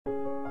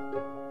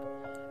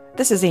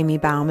This is Amy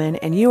Bauman,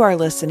 and you are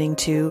listening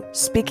to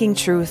Speaking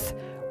Truth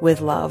with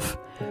Love.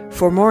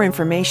 For more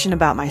information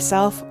about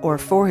myself or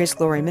For His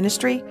Glory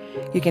Ministry,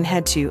 you can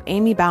head to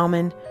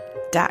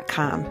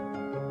amybauman.com.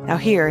 Now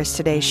here is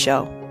today's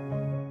show.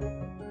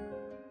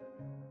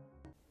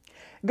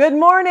 Good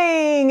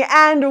morning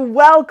and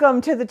welcome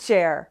to the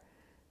chair.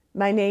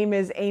 My name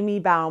is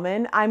Amy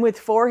Bauman. I'm with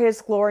For His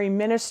Glory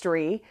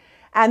Ministry,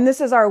 and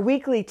this is our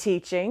weekly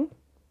teaching.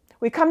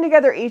 We come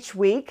together each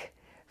week,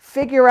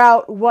 figure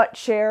out what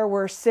chair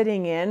we're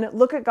sitting in,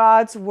 look at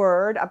God's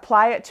Word,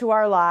 apply it to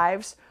our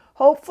lives,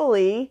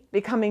 hopefully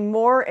becoming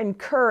more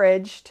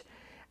encouraged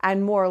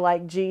and more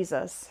like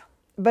Jesus.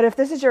 But if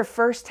this is your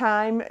first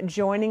time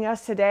joining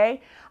us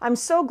today, I'm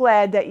so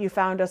glad that you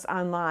found us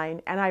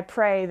online, and I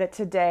pray that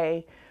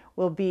today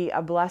will be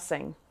a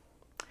blessing.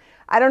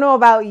 I don't know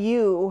about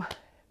you,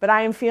 but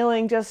I am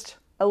feeling just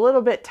a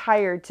little bit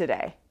tired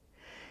today.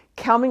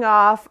 Coming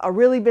off a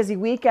really busy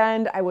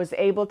weekend, I was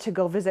able to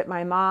go visit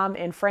my mom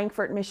in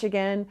Frankfort,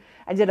 Michigan.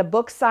 I did a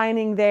book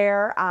signing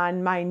there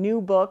on my new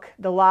book,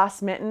 The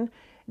Lost Mitten.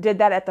 Did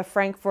that at the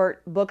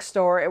Frankfort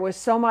bookstore. It was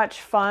so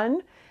much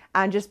fun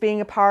and just being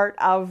a part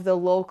of the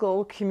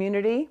local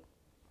community.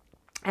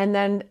 And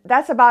then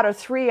that's about a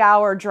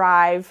 3-hour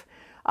drive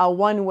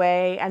one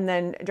way, and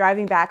then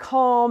driving back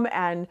home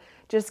and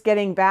just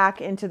getting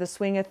back into the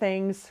swing of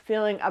things,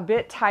 feeling a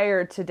bit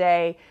tired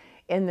today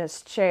in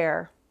this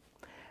chair.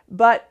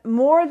 But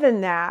more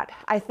than that,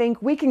 I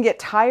think we can get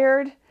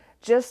tired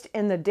just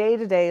in the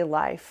day-to-day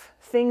life,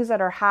 things that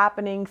are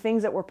happening,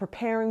 things that we're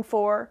preparing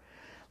for.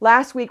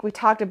 Last week we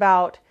talked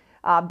about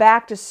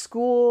back to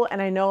school,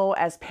 and I know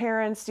as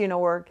parents,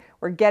 we're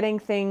getting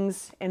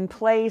things in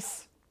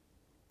place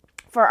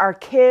for our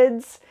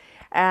kids.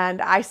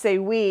 And I say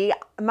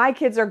my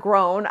kids are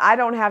grown. I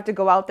don't have to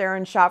go out there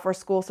and shop for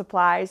school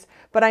supplies,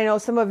 but I know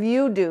some of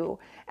you do.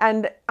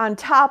 And on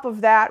top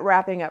of that,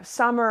 wrapping up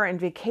summer and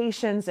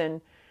vacations,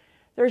 and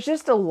there's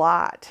just a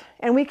lot.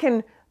 And we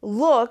can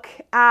look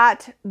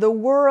at the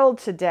world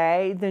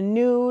today, the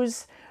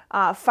news,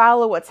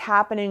 follow what's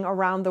happening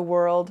around the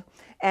world.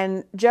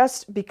 And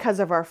just because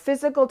of our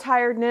physical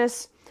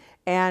tiredness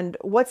and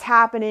what's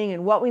happening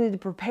and what we need to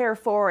prepare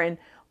for and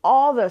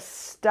all the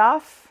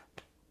stuff,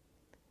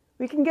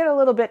 we can get a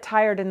little bit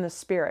tired in the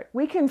spirit.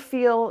 We can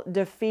feel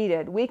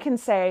defeated. We can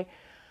say,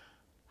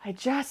 I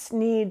just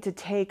need to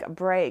take a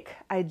break.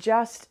 I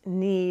just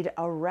need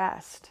a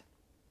rest.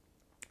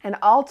 And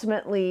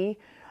ultimately,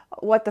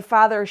 what the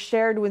Father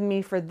shared with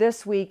me for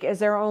this week is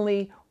there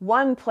only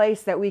one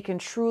place that we can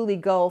truly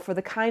go for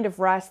the kind of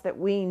rest that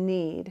we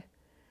need,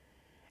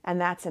 and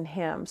that's in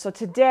Him. So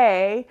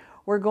today,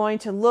 we're going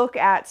to look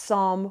at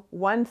Psalm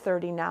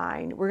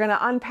 139. We're going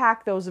to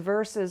unpack those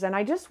verses, and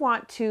I just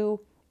want to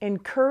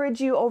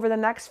encourage you over the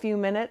next few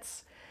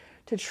minutes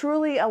to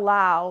truly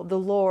allow the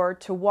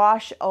Lord to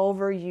wash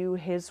over you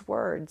His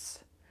words,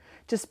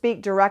 to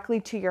speak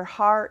directly to your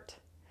heart,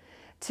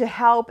 to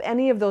help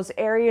any of those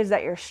areas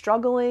that you're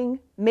struggling,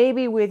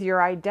 maybe with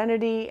your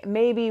identity,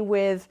 maybe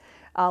with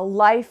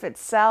life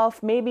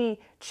itself, maybe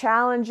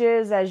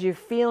challenges as you're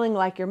feeling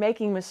like you're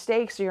making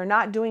mistakes or you're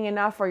not doing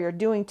enough or you're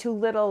doing too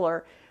little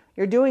or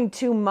you're doing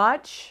too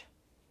much.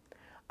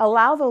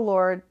 Allow the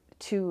Lord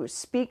to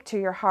speak to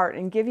your heart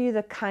and give you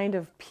the kind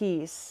of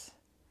peace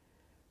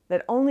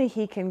that only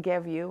He can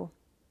give you.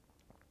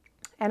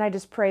 And I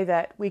just pray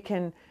that we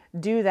can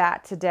do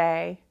that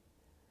today.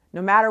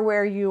 No matter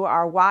where you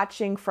are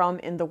watching from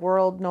in the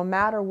world, no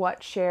matter what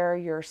chair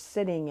you're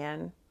sitting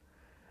in,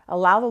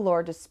 allow the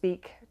Lord to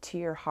speak to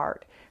your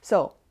heart.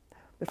 So,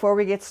 before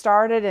we get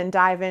started and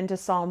dive into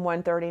Psalm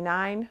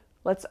 139,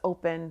 let's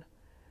open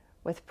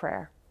with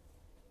prayer.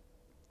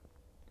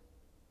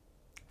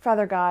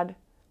 Father God,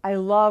 I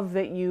love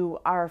that you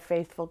are a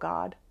faithful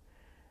God.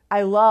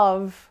 I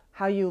love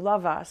how you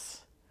love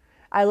us.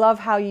 I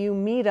love how you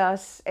meet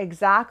us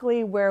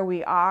exactly where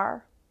we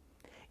are,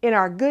 in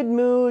our good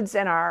moods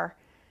and our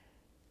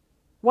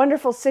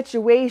wonderful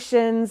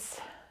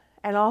situations,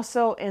 and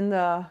also in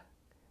the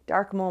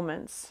dark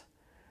moments,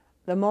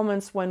 the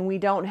moments when we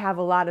don't have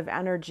a lot of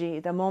energy,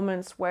 the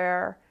moments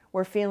where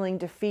we're feeling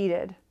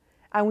defeated,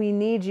 and we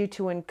need you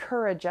to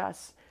encourage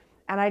us.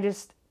 And I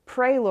just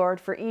pray, Lord,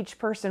 for each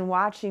person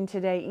watching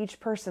today, each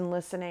person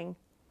listening,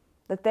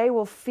 that they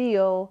will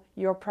feel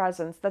your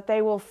presence, that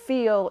they will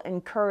feel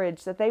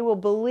encouraged, that they will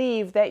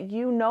believe that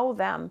you know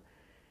them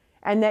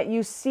and that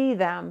you see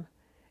them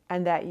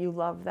and that you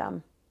love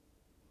them.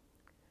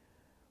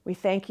 We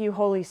thank you,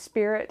 Holy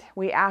Spirit.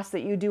 We ask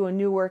that you do a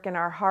new work in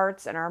our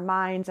hearts and our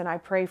minds, and I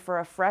pray for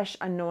a fresh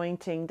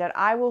anointing that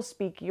I will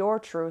speak your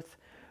truth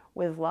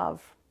with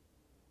love.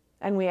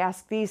 And we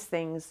ask these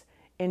things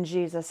in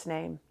Jesus'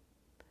 name.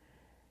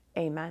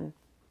 Amen.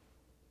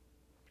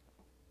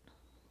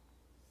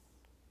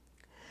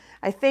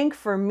 I think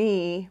for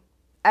me,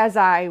 as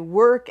I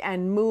work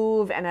and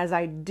move and as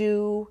I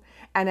do,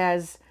 and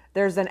as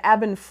there's an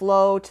ebb and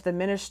flow to the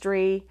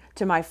ministry,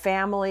 to my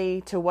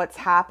family, to what's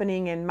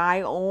happening in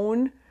my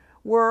own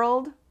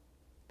world,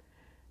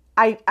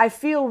 I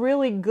feel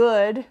really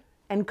good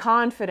and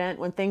confident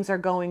when things are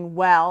going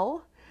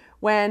well.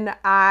 when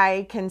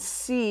I can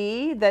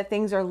see that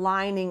things are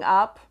lining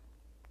up.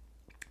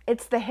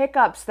 It's the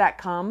hiccups that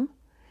come.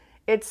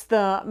 It's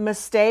the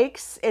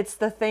mistakes. It's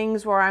the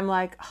things where I'm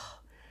like, oh,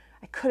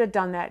 I could have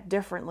done that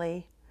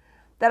differently,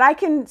 that I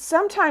can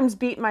sometimes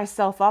beat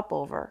myself up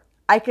over.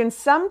 I can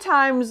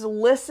sometimes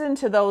listen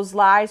to those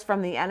lies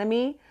from the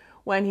enemy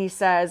when he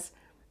says,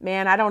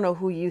 man, I don't know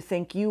who you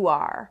think you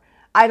are.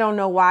 I don't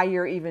know why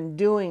you're even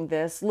doing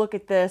this. Look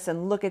at this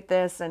and look at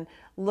this and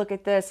look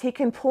at this. He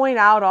can point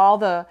out all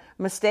the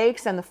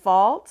mistakes and the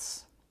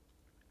faults.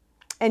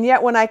 And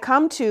yet when I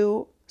come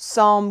to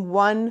Psalm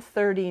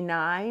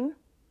 139,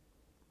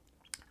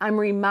 I'm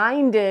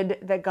reminded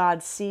that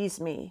God sees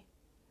me.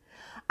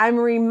 I'm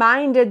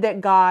reminded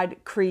that God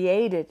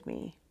created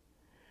me.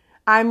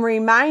 I'm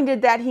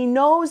reminded that he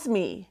knows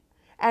me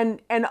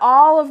and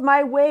all of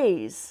my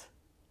ways.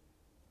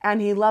 And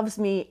he loves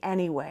me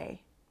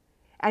anyway.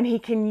 And he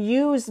can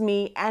use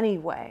me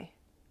anyway.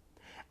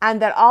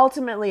 And that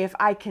ultimately, if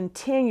I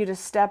continue to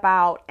step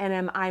out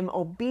and I'm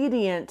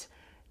obedient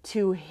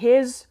to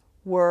his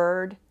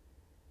word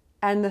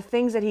and the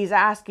things that he's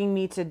asking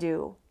me to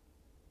do,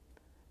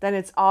 then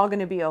it's all going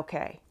to be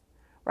okay,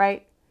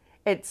 right?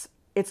 It's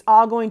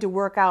all going to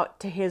work out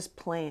to his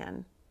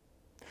plan.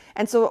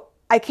 And so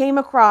I came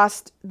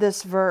across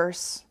this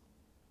verse,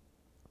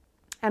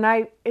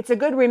 and it's a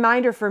good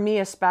reminder for me,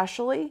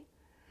 especially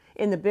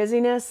in the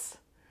busyness,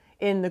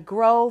 in the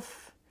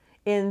growth,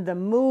 in the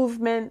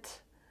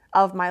movement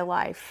of my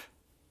life.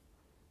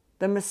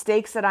 The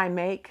mistakes that I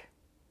make,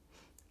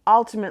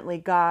 ultimately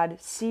God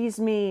sees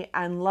me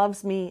and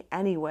loves me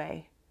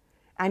anyway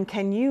and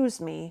can use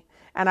me.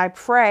 And I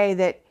pray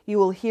that you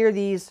will hear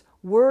these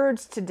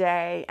words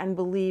today and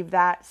believe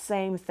that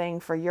same thing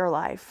for your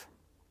life.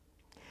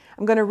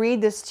 I'm going to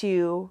read this to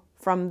you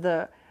from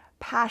the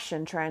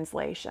Passion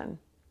Translation,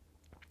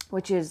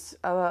 which is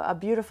a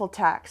beautiful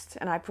text,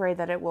 and I pray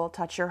that it will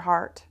touch your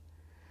heart.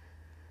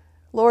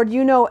 Lord,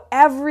 you know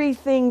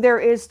everything there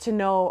is to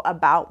know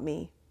about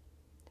me.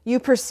 You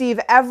perceive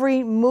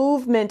every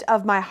movement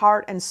of my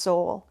heart and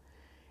soul,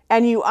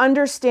 and you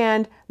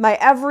understand my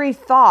every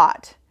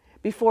thought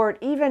before it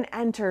even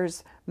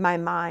enters my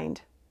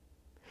mind.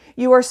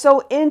 You are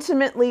so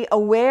intimately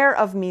aware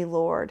of me,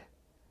 Lord.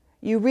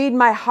 You read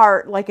my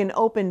heart like an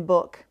open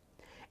book,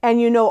 and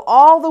you know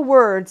all the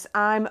words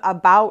I'm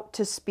about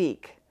to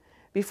speak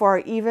before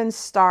I even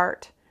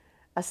start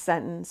a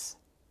sentence.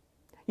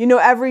 You know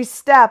every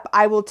step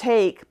I will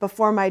take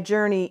before my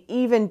journey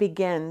even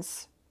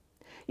begins.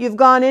 You've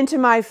gone into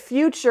my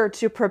future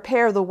to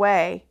prepare the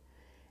way,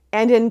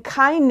 and in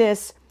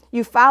kindness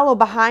you follow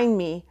behind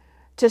me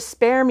to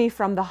spare me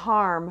from the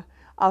harm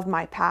of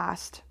my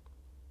past.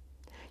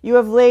 You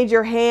have laid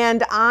your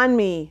hand on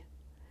me.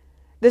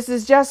 This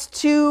is just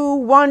too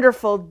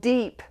wonderful,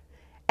 deep,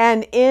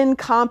 and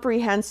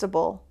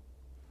incomprehensible.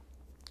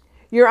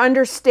 Your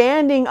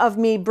understanding of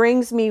me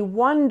brings me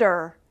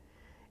wonder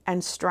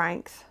and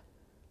strength.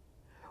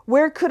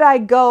 Where could I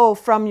go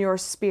from your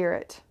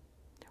spirit?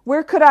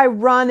 Where could I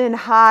run and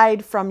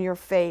hide from your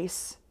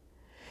face?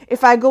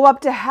 If I go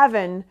up to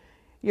heaven,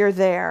 you're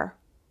there.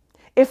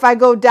 If I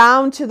go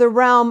down to the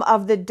realm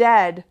of the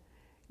dead,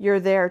 you're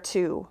there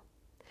too.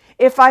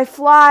 If I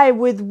fly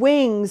with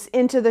wings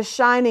into the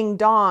shining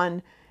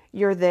dawn,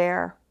 you're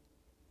there.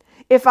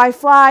 If I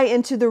fly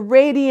into the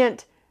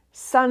radiant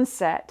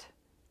sunset,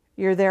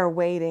 you're there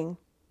waiting.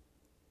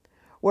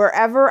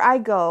 Wherever I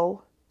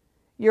go,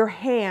 your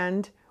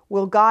hand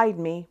will guide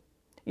me.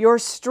 Your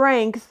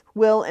strength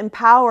will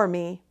empower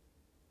me.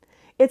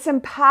 It's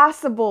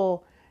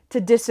impossible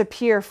to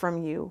disappear from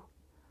you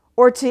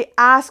or to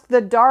ask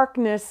the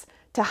darkness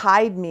to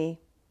hide me,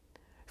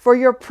 for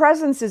your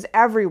presence is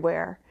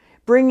everywhere,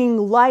 bringing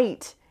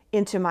light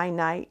into my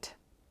night.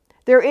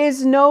 There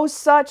is no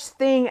such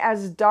thing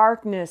as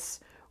darkness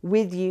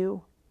with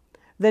you.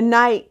 The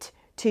night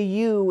to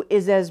you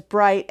is as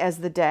bright as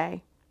the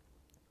day.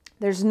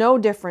 There's no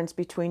difference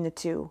between the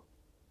two.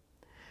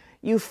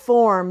 You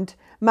formed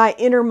my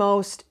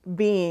innermost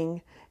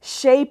being,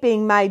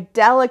 shaping my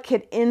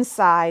delicate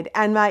inside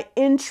and my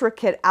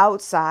intricate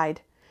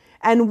outside,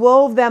 and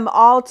wove them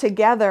all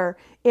together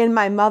in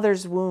my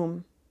mother's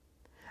womb.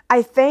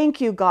 I thank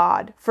you,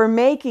 God, for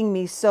making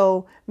me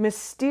so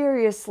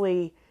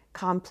mysteriously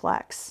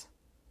complex.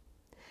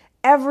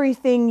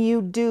 Everything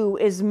you do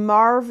is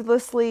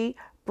marvelously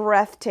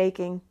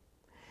breathtaking.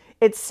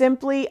 It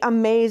simply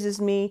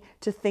amazes me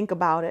to think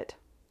about it.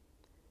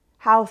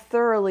 How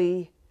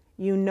thoroughly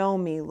you know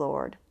me,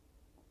 Lord.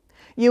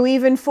 You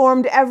even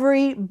formed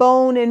every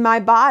bone in my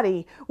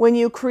body when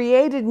you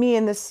created me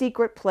in the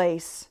secret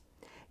place.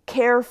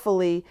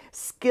 Carefully,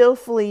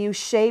 skillfully, you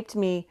shaped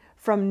me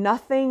from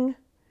nothing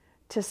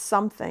to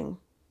something.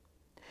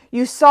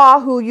 You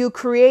saw who you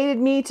created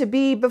me to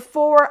be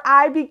before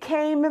I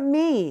became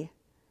me,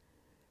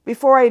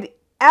 before I'd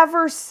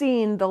ever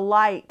seen the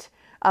light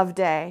of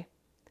day.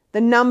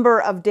 The number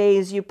of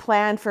days you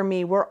planned for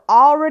me were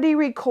already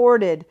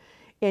recorded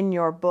in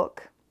your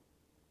book.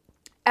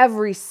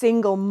 Every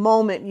single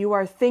moment you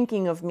are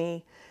thinking of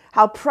me,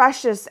 How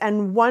precious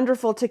and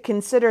wonderful to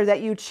consider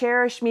that you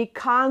cherish me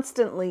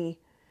constantly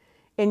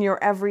in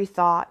your every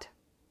thought.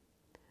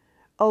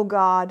 O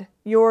God,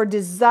 your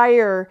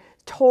desire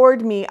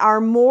toward me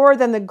are more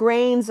than the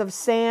grains of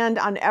sand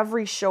on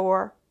every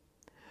shore.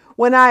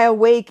 When I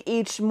awake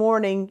each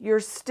morning, you're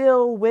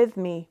still with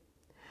me.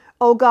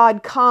 O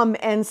God, come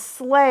and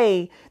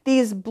slay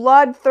these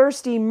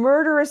bloodthirsty,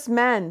 murderous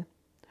men.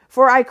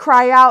 For I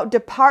cry out,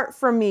 depart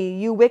from me,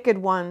 you wicked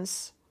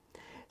ones.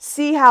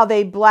 See how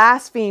they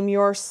blaspheme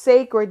your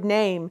sacred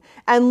name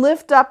and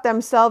lift up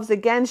themselves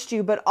against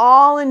you, but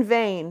all in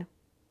vain.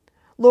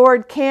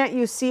 Lord, can't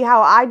you see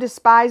how I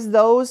despise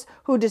those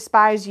who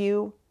despise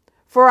you?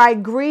 For I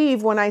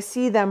grieve when I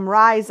see them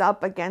rise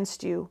up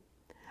against you.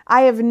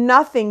 I have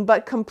nothing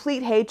but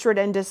complete hatred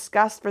and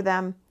disgust for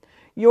them.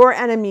 Your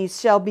enemies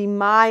shall be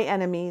my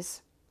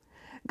enemies.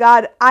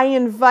 God, I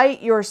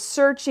invite your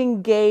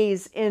searching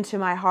gaze into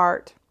my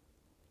heart.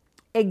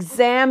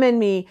 Examine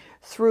me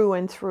through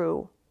and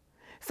through.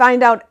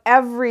 Find out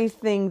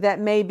everything that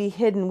may be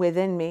hidden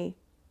within me.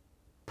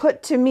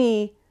 Put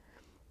me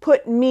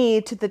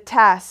to the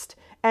test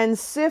and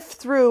sift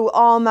through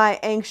all my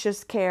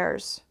anxious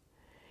cares.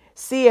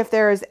 See if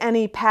there is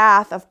any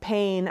path of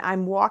pain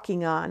I'm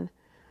walking on,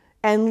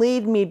 and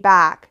lead me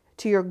back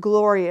to your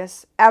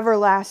glorious,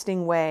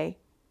 everlasting way,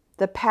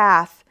 the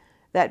path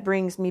that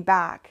brings me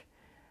back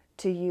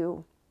to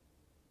you.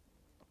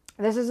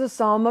 This is a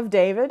Psalm of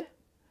David,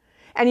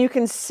 and you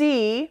can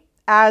see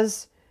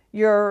as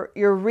you're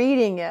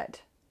reading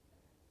it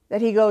that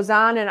he goes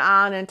on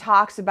and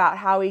talks about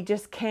how he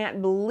just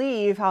can't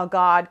believe how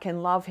God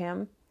can love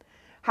him,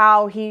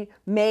 how he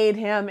made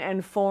him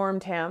and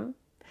formed him.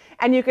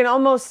 And you can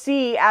almost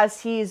see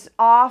as he's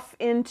off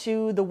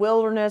into the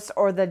wilderness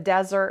or the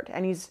desert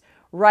and he's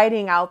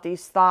writing out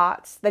these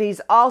thoughts, that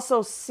he's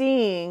also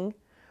seeing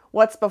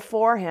what's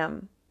before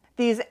him,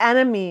 these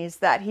enemies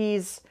that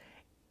he's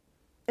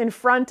in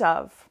front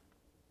of.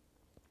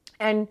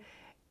 And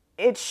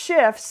it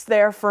shifts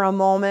there for a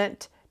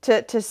moment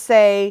to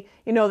say,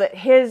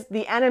 that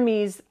the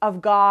enemies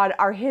of God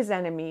are his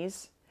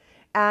enemies,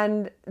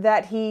 and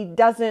that he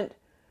doesn't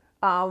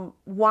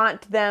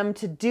want them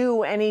to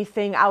do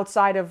anything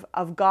outside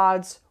of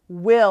God's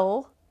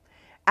will,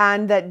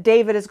 and that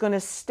David is going to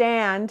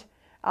stand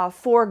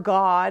for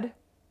God.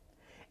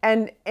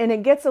 And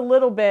it gets a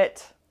little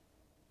bit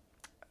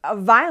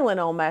violent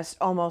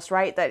almost,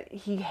 right? That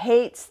he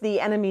hates the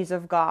enemies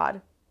of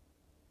God.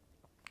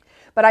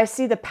 But I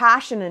see the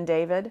passion in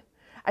David.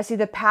 I see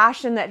the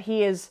passion that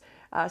he is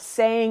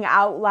saying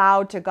out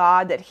loud to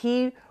God, that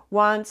he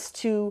wants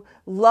to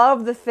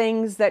love the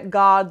things that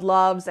God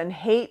loves and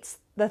hates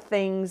the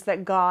things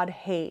that God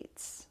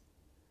hates.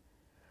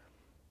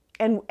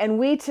 And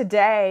we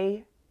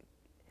today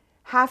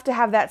have to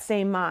have that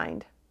same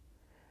mind.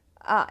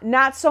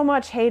 Not so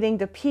much hating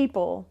the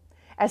people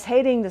as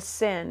hating the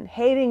sin,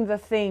 hating the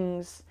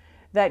things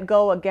that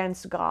go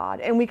against God.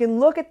 And we can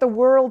look at the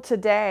world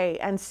today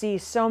and see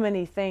so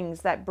many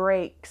things that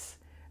breaks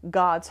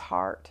God's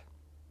heart.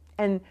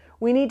 And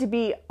we need to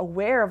be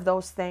aware of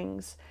those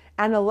things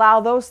and allow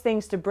those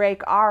things to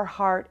break our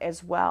heart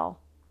as well.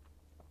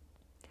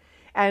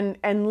 And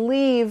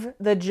leave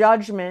the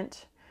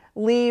judgment,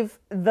 leave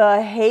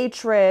the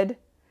hatred,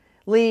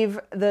 leave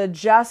the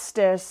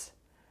justice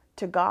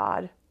to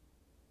God.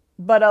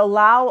 But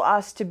allow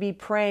us to be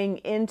praying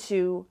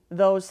into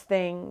those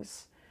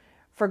things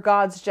for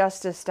God's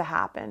justice to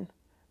happen,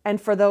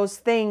 and for those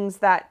things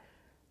that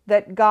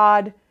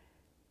God,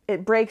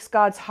 it breaks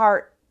God's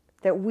heart,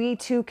 that we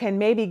too can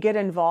maybe get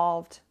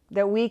involved,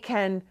 that we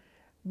can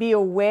be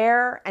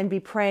aware and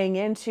be praying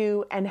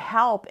into and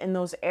help in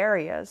those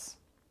areas.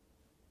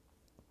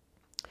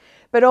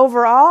 But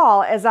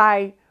overall, as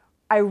I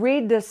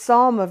read this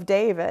Psalm of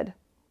David,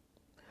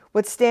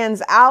 what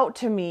stands out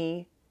to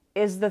me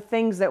is the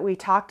things that we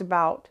talked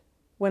about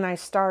when I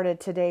started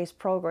today's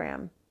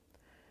program.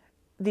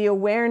 The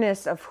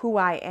awareness of who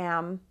I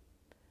am,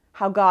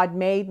 how God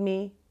made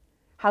me,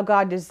 how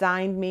God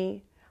designed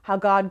me, how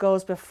God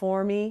goes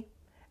before me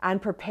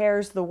and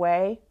prepares the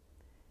way.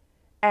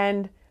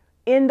 And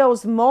in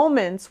those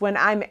moments when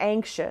I'm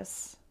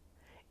anxious,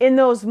 in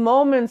those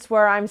moments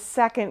where I'm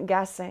second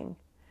guessing,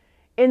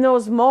 in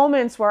those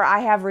moments where I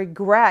have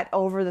regret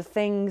over the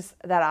things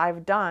that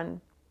I've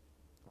done,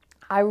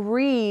 I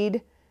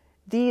read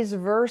these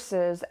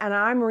verses and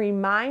I'm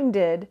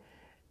reminded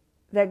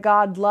that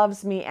God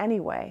loves me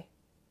anyway,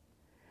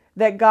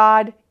 that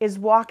God is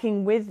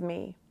walking with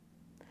me,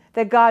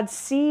 that God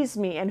sees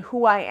me and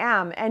who I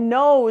am and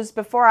knows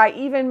before I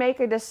even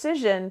make a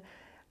decision,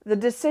 the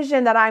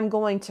decision that I'm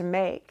going to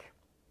make.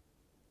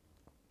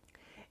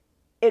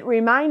 It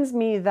reminds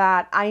me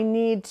that I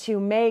need to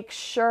make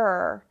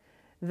sure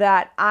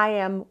that I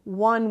am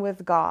one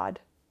with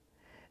God,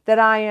 that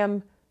I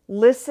am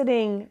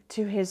listening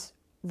to His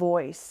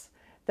voice,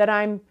 that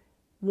I'm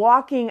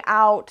walking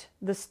out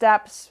the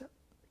steps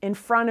in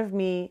front of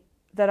me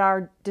that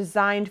are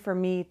designed for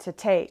me to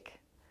take,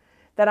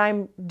 that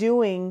I'm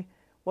doing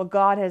what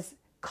God has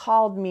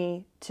called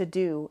me to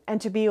do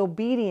and to be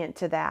obedient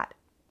to that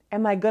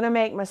Am I going to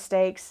make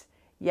mistakes?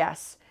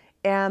 Yes.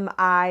 Am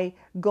I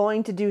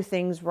going to do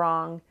things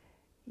wrong?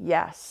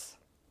 Yes.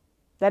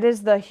 That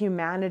is the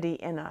humanity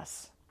in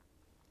us.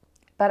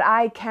 But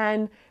I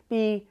can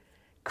be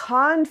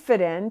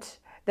confident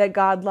that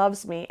God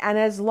loves me. And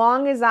as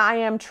long as I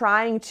am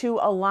trying to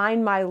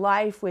align my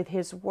life with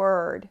His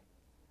Word,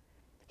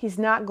 He's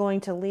not going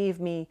to leave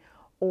me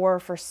or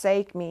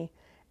forsake me.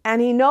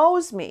 And He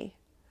knows me.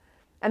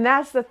 And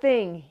that's the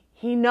thing.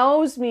 He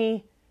knows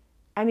me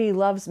and He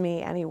loves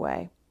me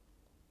anyway.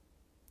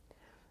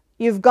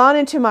 You've gone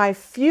into my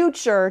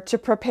future to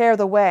prepare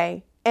the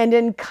way, and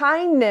in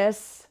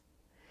kindness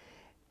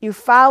you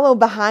follow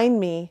behind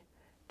me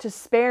to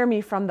spare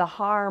me from the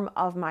harm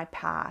of my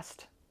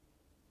past.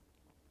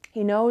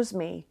 He knows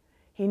me.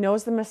 He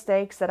knows the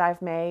mistakes that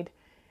I've made,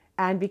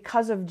 and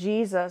because of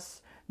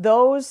Jesus,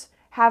 those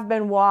have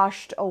been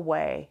washed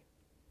away.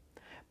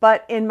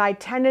 But in my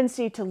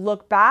tendency to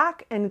look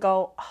back and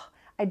go, oh,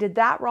 I did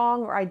that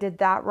wrong, or I did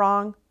that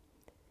wrong,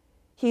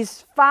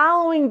 He's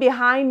following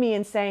behind me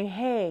and saying,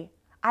 hey,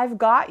 I've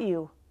got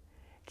you.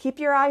 Keep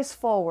your eyes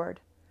forward.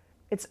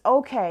 It's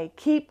okay.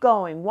 Keep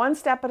going one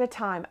step at a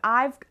time.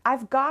 I've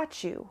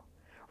got you,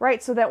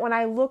 right? So that when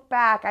I look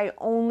back, I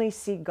only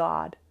see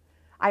God.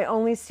 I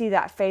only see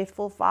that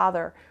faithful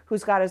Father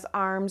who's got His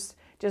arms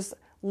just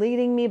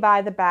leading me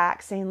by the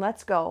back, saying,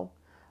 let's go.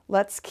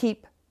 Let's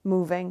keep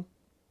moving.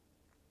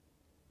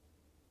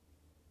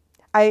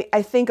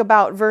 I think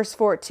about verse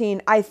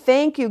 14. I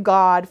thank you,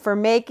 God, for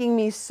making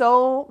me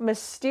so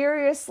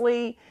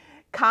mysteriously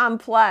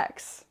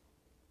complex.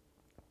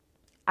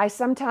 I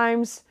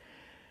sometimes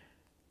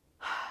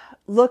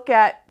look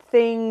at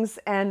things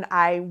and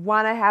I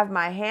want to have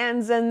my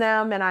hands in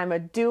them, and I'm a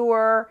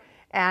doer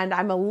and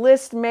I'm a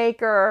list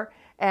maker,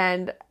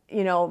 and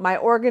my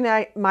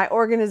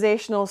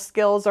organizational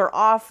skills are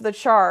off the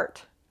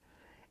chart.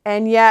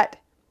 And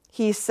yet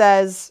He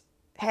says,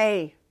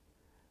 hey,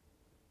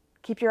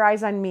 keep your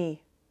eyes on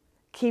me.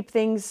 Keep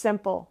things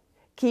simple.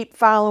 Keep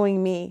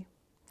following me.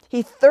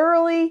 He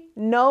thoroughly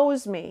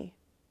knows me.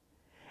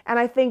 And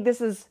I think this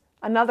is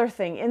another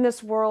thing. In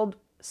this world,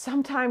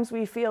 sometimes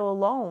we feel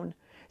alone.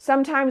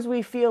 Sometimes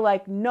we feel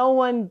like no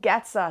one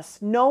gets us.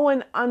 No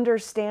one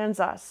understands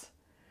us.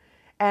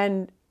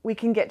 And we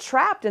can get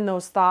trapped in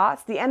those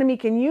thoughts. The enemy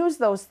can use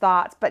those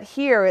thoughts. But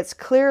here it's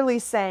clearly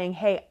saying,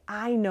 hey,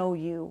 I know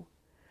you.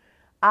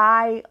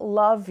 I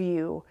love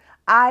you.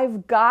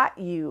 I've got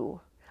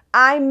you.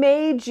 I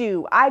made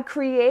you. I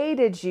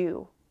created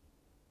you.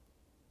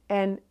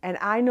 And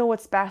I know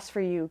what's best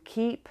for you.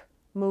 Keep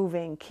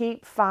moving.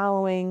 Keep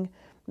following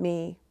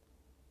me.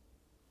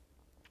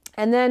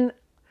 And then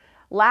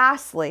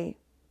lastly,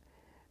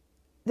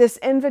 this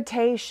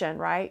invitation,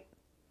 right?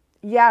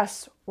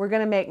 Yes, we're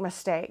going to make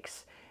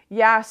mistakes.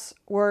 Yes,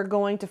 we're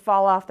going to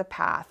fall off the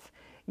path.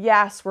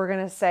 Yes, we're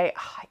going to say,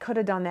 oh, I could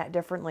have done that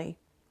differently.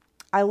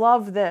 I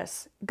love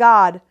this.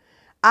 God,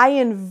 I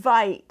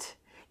invite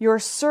your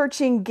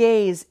searching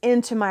gaze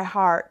into my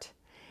heart.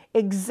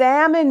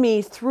 Examine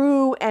me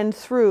through and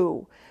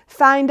through.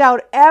 Find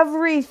out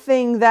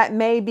everything that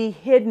may be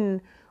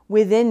hidden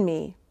within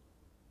me.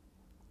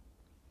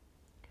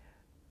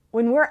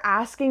 When we're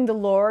asking the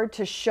Lord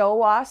to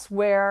show us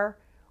where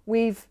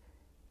we've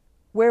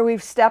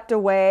stepped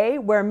away,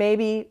 where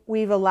maybe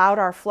we've allowed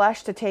our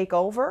flesh to take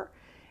over,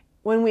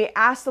 when we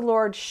ask the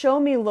Lord, show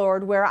me,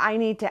 Lord, where I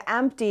need to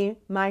empty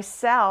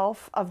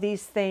myself of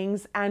these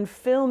things and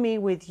fill me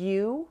with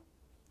you,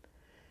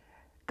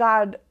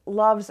 God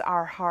loves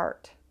our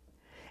heart.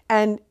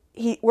 And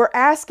we're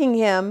asking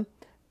Him,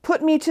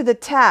 put me to the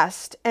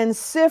test and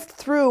sift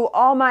through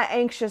all my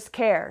anxious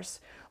cares.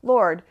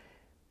 Lord,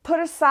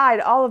 put aside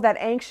all of that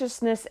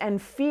anxiousness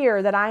and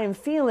fear that I am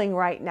feeling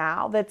right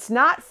now that's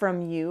not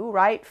from you,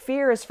 right?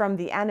 Fear is from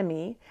the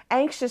enemy.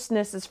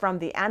 Anxiousness is from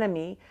the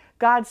enemy.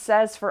 God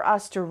says for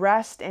us to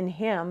rest in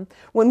Him.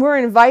 When we're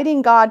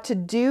inviting God to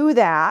do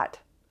that,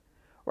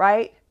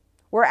 right?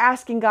 We're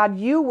asking God,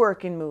 you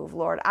work and move,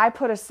 Lord. I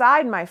put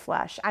aside my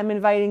flesh. I'm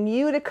inviting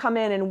you to come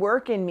in and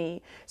work in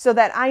me so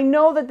that I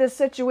know that this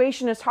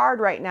situation is hard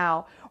right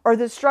now, or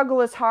the struggle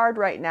is hard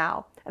right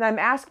now. And I'm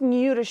asking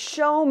you to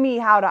show me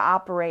how to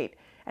operate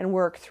and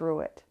work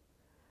through it.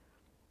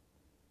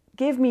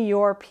 Give me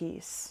your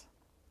peace.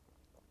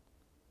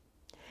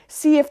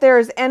 See if there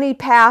is any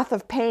path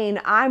of pain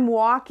I'm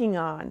walking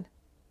on,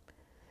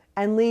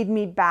 and lead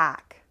me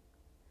back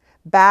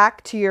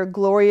to your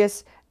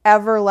glorious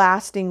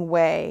everlasting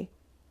way,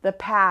 the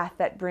path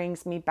that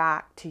brings me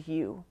back to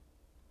you.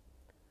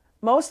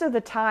 Most of the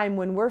time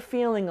when we're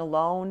feeling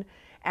alone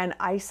and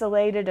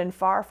isolated and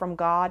far from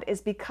God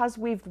is because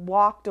we've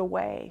walked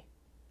away.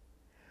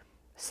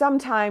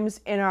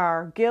 Sometimes in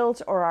our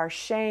guilt or our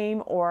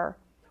shame or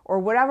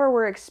whatever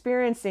we're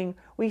experiencing,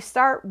 we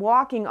start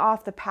walking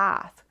off the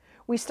path.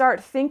 We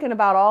start thinking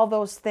about all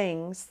those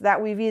things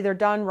that we've either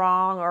done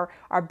wrong, or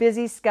our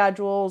busy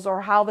schedules,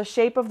 or how the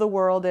shape of the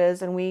world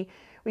is, and we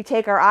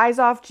take our eyes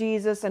off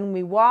Jesus and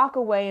we walk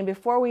away, and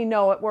before we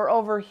know it, we're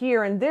over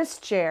here in this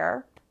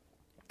chair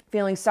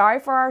feeling sorry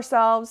for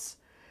ourselves,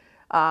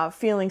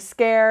 feeling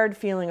scared,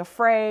 feeling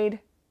afraid.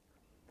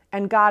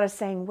 And God is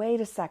saying,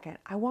 wait a second,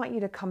 I want you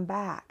to come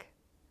back.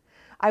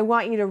 I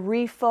want you to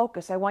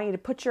refocus. I want you to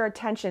put your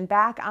attention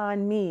back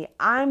on me.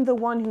 I'm the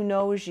one who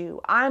knows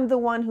you. I'm the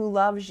one who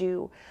loves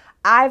you.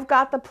 I've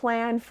got the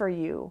plan for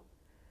you.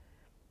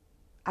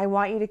 I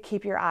want you to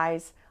keep your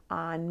eyes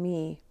on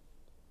me.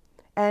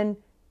 And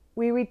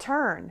we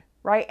return,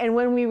 right? And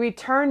when we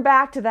return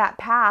back to that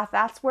path,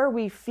 that's where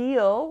we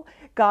feel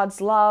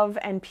God's love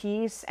and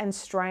peace and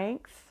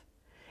strength.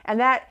 And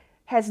that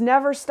has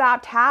never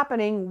stopped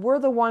happening. We're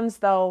the ones,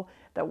 though,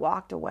 that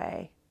walked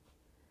away.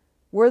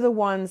 We're the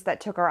ones that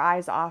took our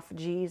eyes off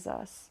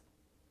Jesus.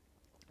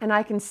 And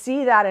I can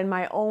see that in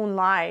my own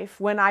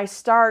life when I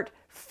start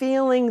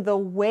feeling the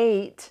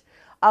weight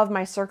of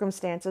my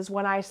circumstances,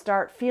 when I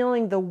start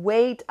feeling the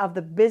weight of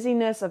the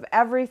busyness of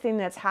everything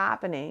that's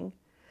happening.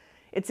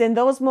 It's in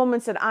those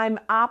moments that I'm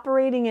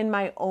operating in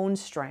my own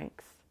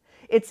strength.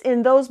 It's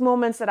in those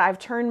moments that I've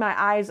turned my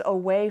eyes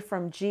away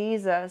from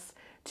Jesus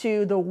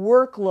to the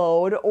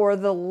workload or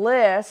the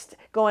list,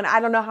 going, I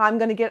don't know how I'm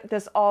going to get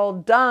this all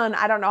done.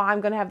 I don't know how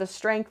I'm going to have the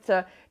strength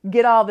to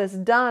get all this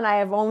done. I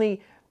have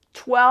only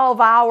 12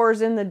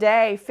 hours in the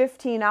day,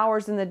 15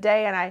 hours in the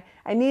day, and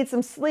I need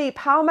some sleep.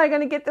 How am I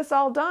going to get this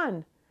all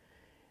done?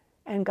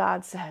 And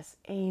God says,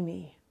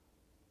 Amy,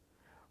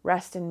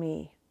 rest in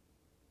me.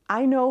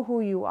 I know who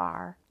you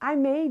are. I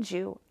made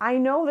you. I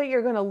know that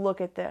you're going to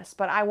look at this,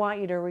 but I want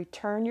you to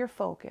return your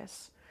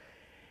focus.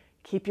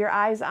 Keep your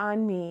eyes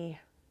on me,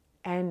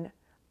 and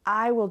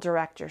I will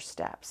direct your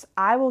steps.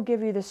 I will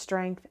give you the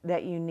strength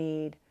that you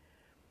need.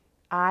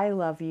 I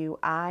love you.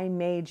 I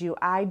made you.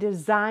 I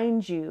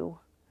designed you.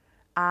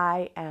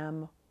 I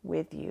am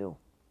with you.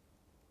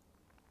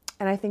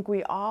 And I think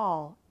we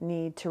all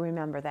need to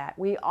remember that.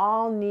 We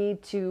all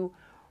need to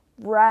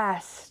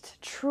rest,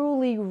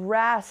 truly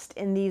rest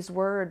in these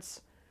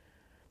words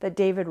that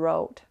David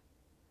wrote.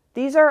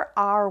 These are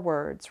our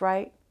words,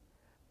 right?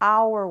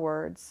 Our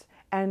words.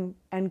 And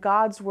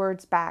God's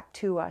words back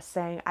to us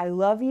saying, I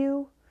love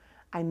you,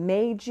 I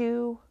made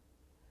you,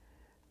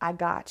 I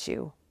got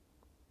you.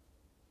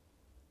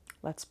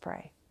 Let's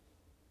pray.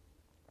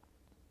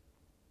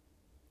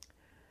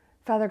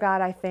 Father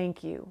God, I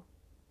thank you.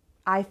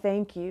 I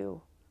thank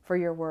you for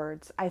your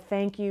words. I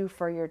thank you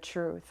for your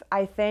truth.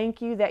 I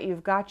thank you that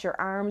you've got your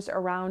arms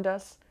around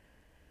us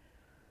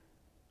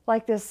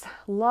like this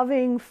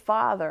loving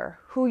Father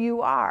who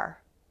you are.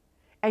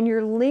 And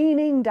you're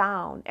leaning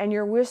down and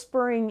you're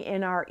whispering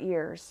in our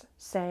ears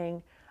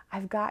saying,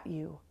 I've got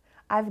you.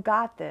 I've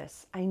got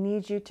this. I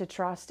need you to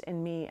trust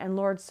in me. And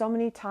Lord, so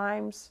many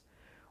times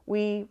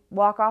we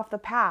walk off the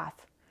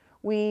path.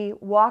 We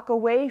walk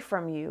away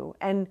from you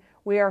and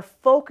we are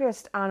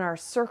focused on our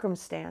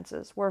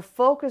circumstances. We're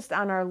focused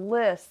on our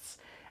lists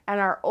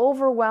and our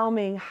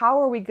overwhelming, how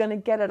are we going to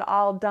get it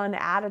all done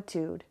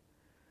attitude.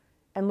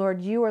 And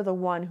Lord, you are the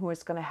one who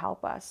is going to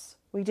help us.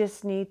 We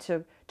just need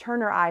to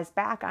turn our eyes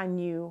back on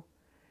you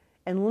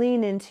and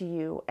lean into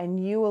you,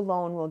 and you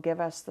alone will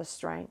give us the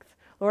strength.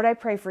 Lord, I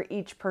pray for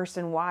each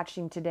person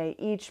watching today,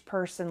 each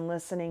person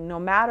listening, no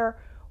matter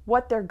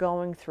what they're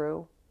going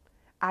through.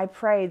 I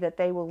pray that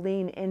they will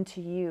lean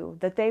into you,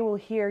 that they will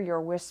hear your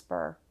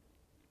whisper.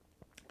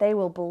 They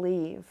will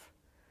believe.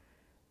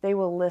 They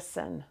will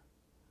listen.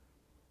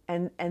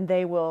 And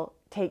they will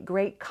take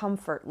great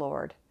comfort,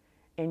 Lord,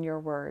 in your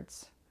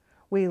words.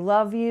 We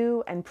love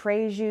you and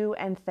praise you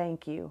and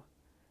thank you.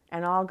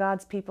 And all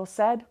God's people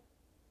said,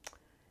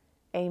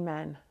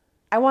 amen.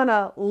 I want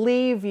to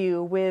leave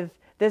you with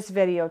this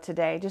video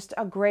today, just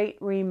a great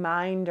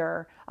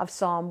reminder of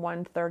Psalm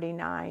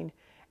 139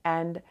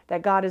 and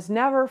that God is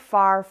never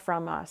far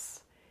from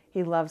us.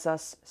 He loves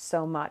us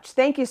so much.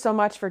 Thank you so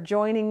much for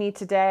joining me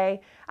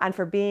today and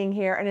for being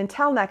here. And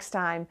until next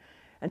time,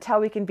 until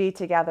we can be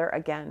together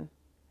again,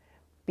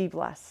 be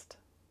blessed.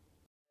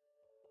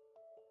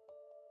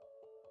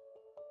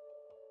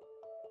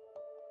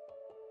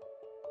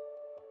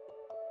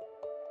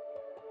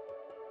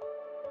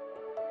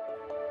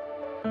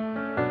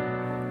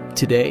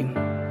 Today,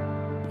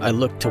 I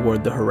looked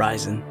toward the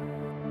horizon,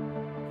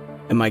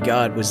 and my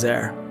God was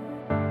there.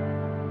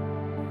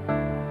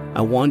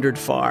 I wandered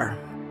far,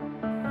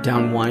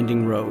 down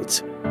winding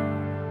roads,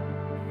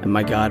 and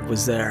my God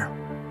was there.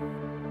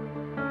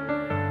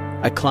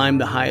 I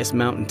climbed the highest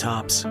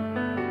mountaintops,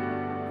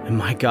 and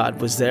my God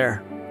was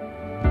there.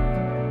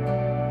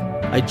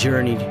 I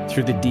journeyed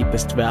through the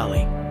deepest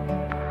valley,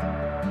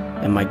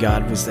 and my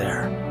God was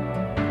there.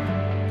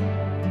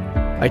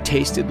 I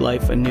tasted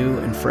life anew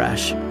and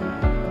fresh,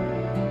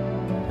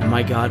 and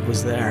my God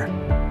was there.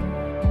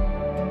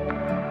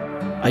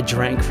 I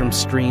drank from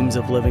streams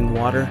of living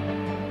water,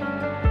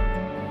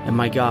 and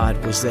my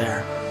God was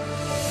there.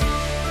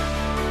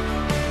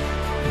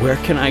 Where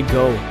can I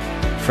go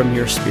from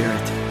your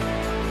spirit?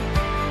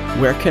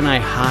 Where can I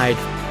hide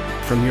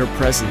from your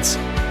presence?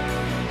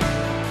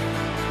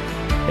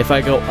 If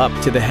I go up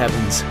to the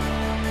heavens,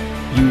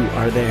 you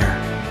are there.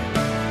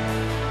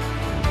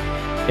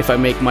 If I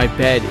make my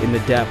bed in the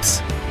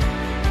depths,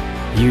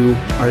 you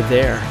are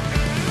there.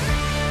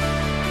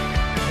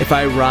 If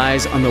I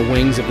rise on the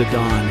wings of the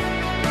dawn,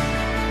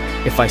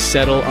 if I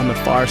settle on the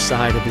far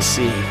side of the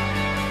sea,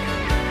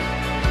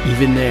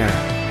 even there,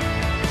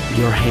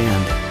 your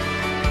hand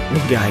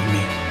will guide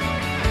me.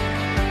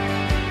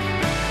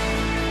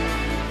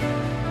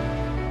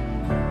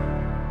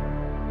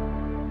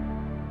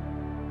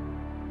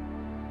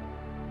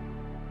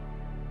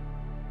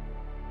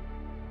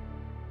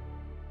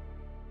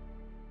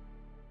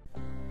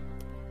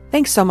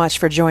 Thanks so much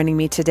for joining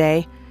me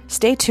today.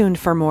 Stay tuned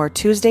for more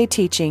Tuesday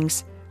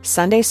teachings,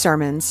 Sunday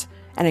sermons,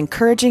 and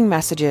encouraging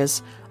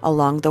messages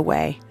along the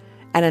way.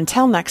 And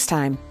until next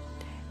time,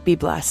 be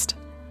blessed.